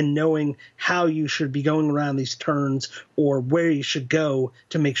vehicles and knowing how you should be going around these turns, or where you should go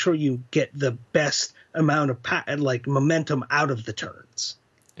to make sure you get the best amount of momentum out of the turns.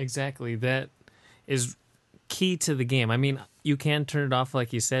 Exactly. That is key to the game. I mean, you can turn it off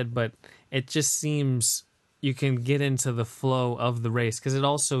like you said, but it just seems you can get into the flow of the race, because it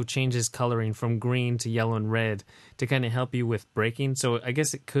also changes coloring from green to yellow and red to kind of help you with braking. So I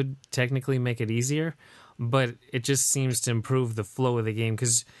guess it could technically make it easier, but it just seems to improve the flow of the game,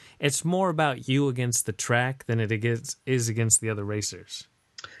 because it's more about you against the track than it is against the other racers.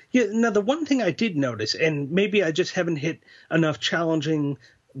 Yeah. Now, the one thing I did notice, and maybe I just haven't hit enough challenging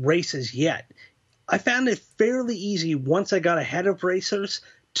races yet. I found it fairly easy once I got ahead of racers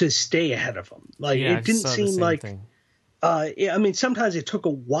to stay ahead of them. Like, yeah, it didn't seem like, I mean, sometimes it took a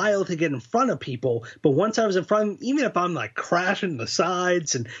while to get in front of people, but once I was in front, even if I'm like crashing the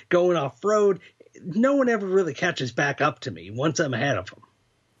sides and going off road, no one ever really catches back up to me once I'm ahead of them.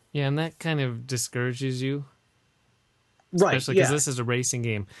 Yeah, and that kind of discourages you. Right. Especially because this is a racing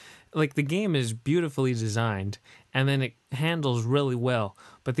game. Like, the game is beautifully designed, and then it handles really well.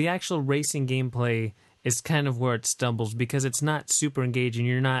 But the actual racing gameplay is kind of where it stumbles, because it's not super engaging.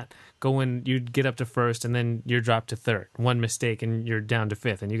 You're not going, you get up to first, and then you're dropped to third. One mistake, and you're down to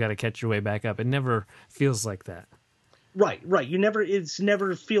fifth, and you got to catch your way back up. It never feels like that. Right. It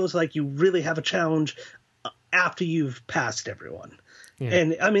never feels like you really have a challenge after you've passed everyone. Yeah.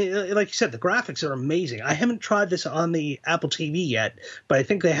 And I mean, like you said, the graphics are amazing. I haven't tried this on the Apple TV yet, but I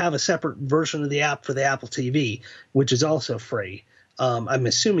think they have a separate version of the app for the Apple TV, which is also free. I'm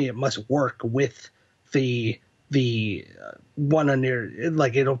assuming it must work with the one on your,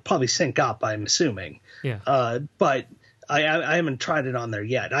 like, it'll probably sync up, I'm assuming. Yeah. But I haven't tried it on there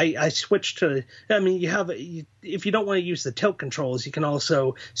yet. I switched to, I mean, if you don't want to use the tilt controls, you can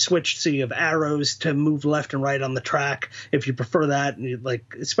also switch so you have arrows to move left and right on the track if you prefer that. And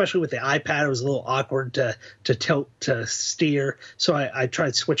like, especially with the iPad, it was a little awkward to tilt to steer. So I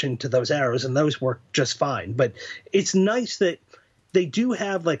tried switching to those arrows, and those work just fine. But it's nice that they do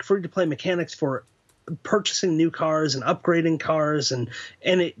have like free to play mechanics for purchasing new cars and upgrading cars, and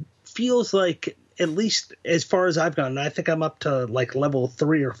it feels like, at least as far as I've gone, I think I'm up to like level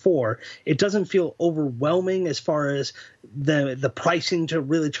 3 or 4. It doesn't feel overwhelming as far as the pricing to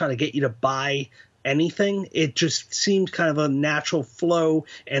really try to get you to buy anything. It just seems kind of a natural flow,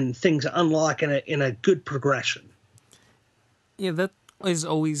 and things unlock in a good progression. Yeah, that is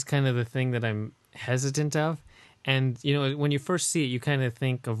always kind of the thing that I'm hesitant of. And, you know, when you first see it, you kind of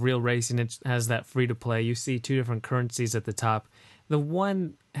think of real racing. It has that free to play. You see 2 different currencies at the top. The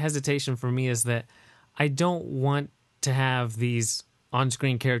one hesitation for me is that I don't want to have these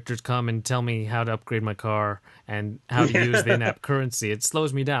on-screen characters come and tell me how to upgrade my car and how to use the in-app currency. It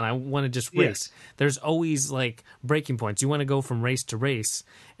slows me down. I want to just race. Yes. There's always like breaking points. You want to go from race to race,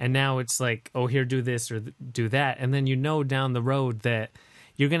 and now it's like, oh, here, do this or do that. And then you know down the road that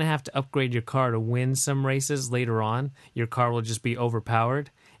you're going to have to upgrade your car to win some races later on. Your car will just be overpowered.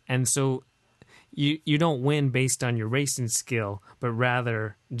 And so you don't win based on your racing skill, but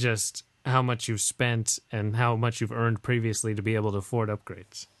rather just how much you've spent and how much you've earned previously to be able to afford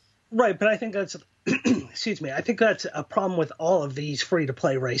upgrades. Right, but I think that's excuse me, I think that's a problem with all of these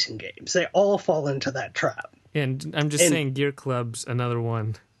free-to-play racing games. They all fall into that trap. And I'm just saying Gear Club's another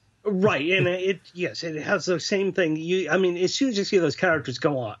one. Right, and it has the same thing. I mean, as soon as you see those characters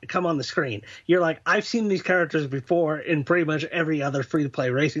come on the screen, you're like, I've seen these characters before in pretty much every other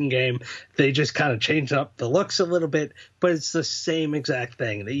free-to-play racing game. They just kind of change up the looks a little bit, but it's the same exact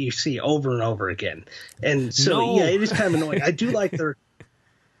thing that you see over and over again. And so, yeah, it is kind of annoying. I do like their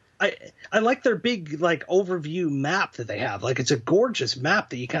I like their big like overview map that they have. Like, it's a gorgeous map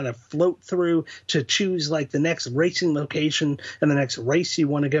that you kind of float through to choose like the next racing location and the next race you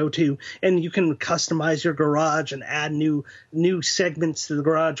want to go to, and you can customize your garage and add new segments to the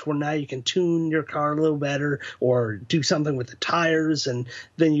garage where now you can tune your car a little better or do something with the tires, and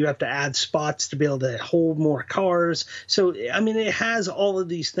then you have to add spots to be able to hold more cars. So I mean, it has all of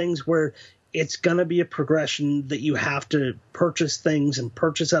these things where it's going to be a progression that you have to purchase things and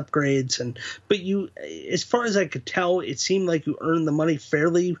purchase upgrades. But you, as far as I could tell, it seemed like you earned the money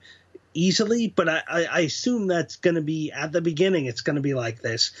fairly easily. But I assume that's going to be, at the beginning, it's going to be like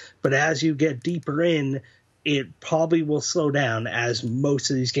this. But as you get deeper in, it probably will slow down, as most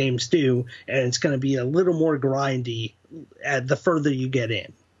of these games do. And it's going to be a little more grindy the further you get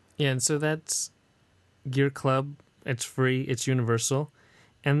in. Yeah, and so that's Gear Club. It's free. It's universal.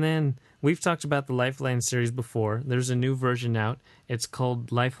 And then we've talked about the Lifeline series before. There's a new version out. It's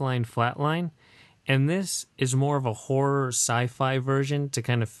called Lifeline Flatline. And this is more of a horror sci-fi version to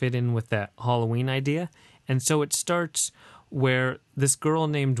kind of fit in with that Halloween idea. And so it starts where this girl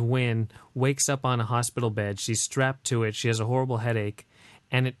named Wynn wakes up on a hospital bed. She's strapped to it. She has a horrible headache.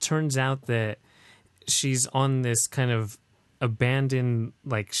 And it turns out that she's on this kind of abandoned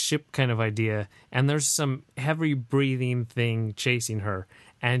like ship kind of idea. And there's some heavy breathing thing chasing her.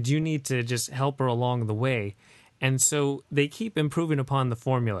 And you need to just help her along the way. And so they keep improving upon the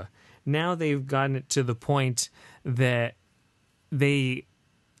formula. Now they've gotten it to the point that they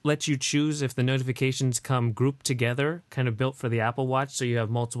let you choose if the notifications come grouped together, kind of built for the Apple Watch, so you have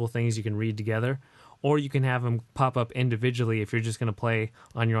multiple things you can read together. Or you can have them pop up individually if you're just going to play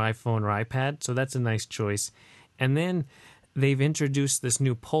on your iPhone or iPad. So that's a nice choice. And then they've introduced this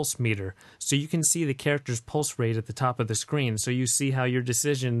new pulse meter. So you can see the character's pulse rate at the top of the screen. So you see how your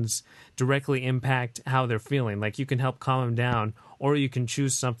decisions directly impact how they're feeling. Like you can help calm them down, or you can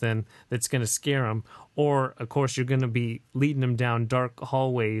choose something that's going to scare them. Or, of course, you're going to be leading them down dark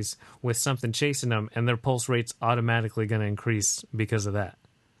hallways with something chasing them, and their pulse rate's automatically going to increase because of that.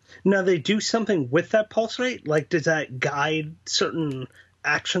 Now, they do something with that pulse rate? Like, does that guide certain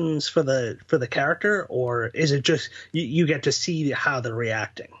actions for the character, or is it just you get to see how they're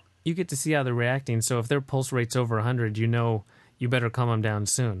reacting? You get to see how they're reacting. So if their pulse rate's over 100, you know you better calm them down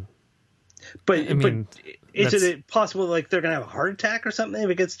soon. But is it possible like they're gonna have a heart attack or something if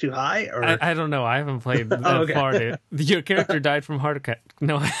it gets too high? Or I don't know. I haven't played that far. Your character died from heart attack.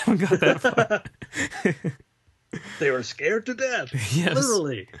 No, I haven't got that far. They were scared to death. Yes.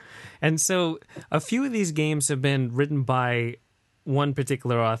 Literally. And so a few of these games have been written by one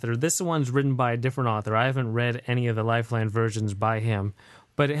particular author. This one's written by a different author. I haven't read any of the Lifeline versions by him,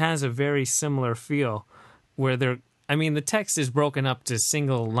 but it has a very similar feel where the text is broken up to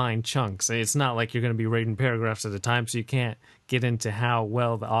single line chunks. It's not like you're going to be reading paragraphs at a time, so you can't get into how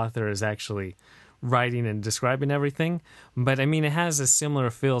well the author is actually writing and describing everything. But it has a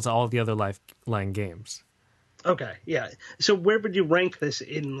similar feel to all the other Lifeline games. Okay, yeah. So where would you rank this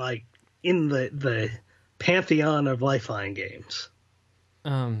in the pantheon of Lifeline games?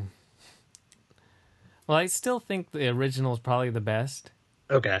 Well, I still think the original is probably the best.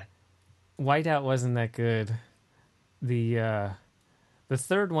 Okay. Whiteout wasn't that good. The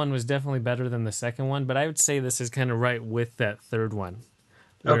third one was definitely better than the second one, but I would say this is kind of right with that third one.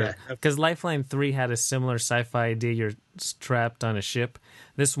 Okay. Because Lifeline 3 had a similar sci-fi idea. You're trapped on a ship.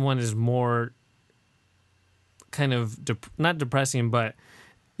 This one is more kind of not depressing, but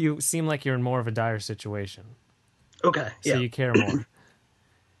you seem like you're in more of a dire situation. Okay. So you care more.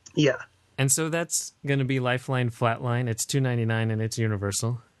 Yeah. And so that's going to be Lifeline Flatline. It's $2.99 and it's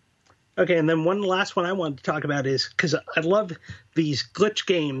universal. Okay, and then one last one I wanted to talk about is, because I love these Glitch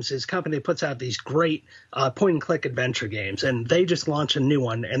Games, this company that puts out these great point-and-click adventure games, and they just launched a new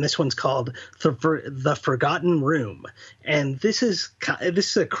one, and this one's called The Forgotten Room. And this is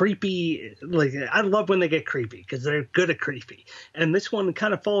a creepy, like, I love when they get creepy, because they're good at creepy. And this one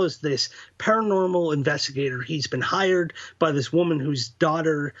kind of follows this paranormal investigator. He's been hired by this woman whose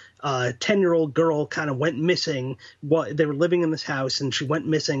daughter, 10-year-old girl, kind of went missing. They were living in this house, and she went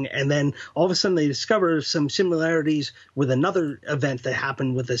missing, and then all of a sudden they discover some similarities with another event that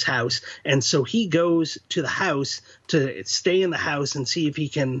happened with this house. And so he goes to the house to stay in the house and see if he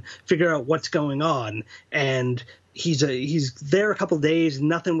can figure out what's going on. And he's there a couple of days,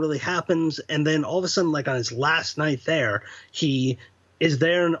 nothing really happens. And then all of a sudden, like on his last night there, he is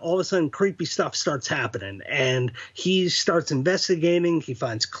there, and all of a sudden creepy stuff starts happening, and he starts investigating. He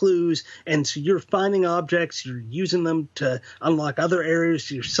finds clues, and so you're finding objects, you're using them to unlock other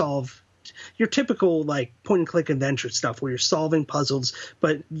areas, you solve your typical like point and click adventure stuff where you're solving puzzles.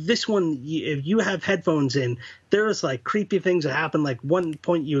 But this one, if you have headphones in, there's like creepy things that happen. Like one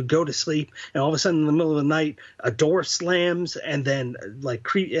point you would go to sleep and all of a sudden in the middle of the night a door slams, and then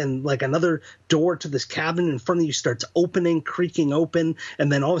like another door to this cabin in front of you starts creaking open,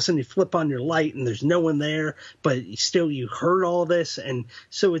 and then all of a sudden you flip on your light and there's no one there, but still you heard all this. And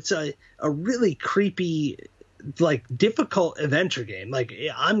so it's a really creepy, like difficult adventure game. Like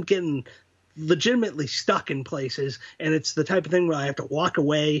I'm getting legitimately stuck in places, and it's the type of thing where I have to walk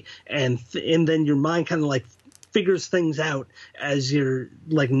away, and then your mind kind of like figures things out as you're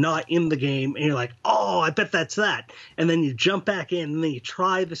like not in the game, and you're like, oh, I bet that's that, and then you jump back in and then you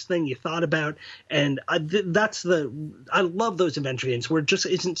try this thing you thought about. And I love those adventure games where it just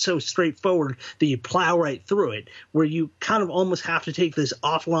isn't so straightforward that you plow right through it, where you kind of almost have to take this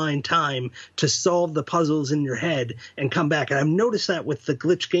offline time to solve the puzzles in your head and come back. And I've noticed that with the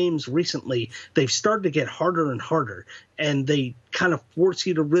Glitch games recently, they've started to get harder and harder, and they kind of force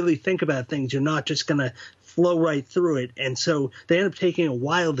you to really think about things. You're not just going to flow right through it. And so they end up taking a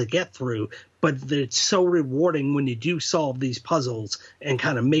while to get through, but it's so rewarding when you do solve these puzzles and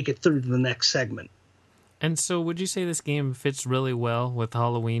kind of make it through to the next segment. And so would you say this game fits really well with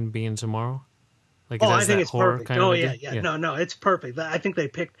Halloween being tomorrow? Like, I think it's perfect. Yeah. No, it's perfect. I think they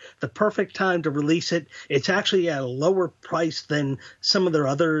picked the perfect time to release it. It's actually at a lower price than some of their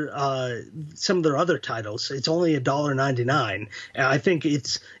other titles. It's only $1.99, and I think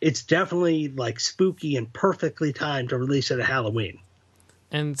it's definitely like spooky and perfectly timed to release it at Halloween.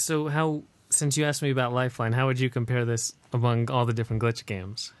 And so, since you asked me about Lifeline, how would you compare this among all the different Glitch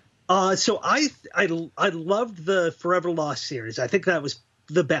games? So I loved the Forever Lost series. I think that was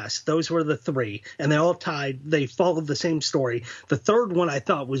the best. Those were the three, and they all tied. They followed the same story. The third one I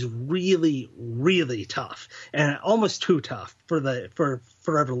thought was really, really tough, and almost too tough for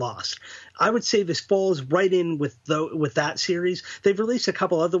Forever Lost. I would say this falls right in with that series. They've released a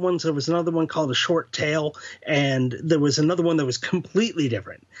couple other ones. There was another one called A Short Tale, and there was another one that was completely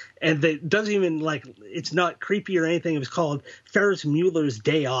different. And it doesn't even it's not creepy or anything. It was called Ferris Bueller's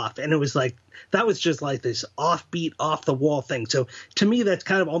Day Off, and it was that was just like this offbeat, off the wall thing. So to me, that's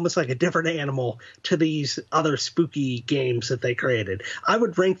kind of almost like a different animal to these other spooky games that they created. I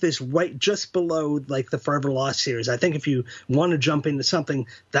would rank this right just below the Forever Lost series. I think if you want to jump into something,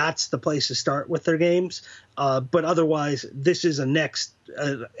 that's the place to start with their games. But otherwise, this is an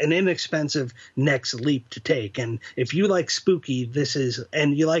inexpensive next leap to take. And if you like spooky,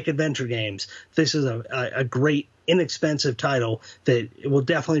 and you like adventure games, this is a great inexpensive title that will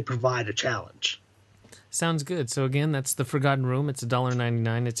definitely provide a challenge. Sounds good. So again, that's The Forgotten Room. It's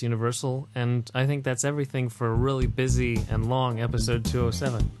 $1.99. It's Universal. And I think that's everything for a really busy and long episode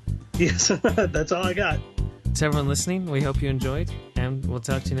 207. Yes, that's all I got. To everyone listening, we hope you enjoyed, and we'll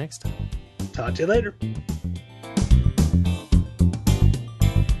talk to you next time. Talk to you later.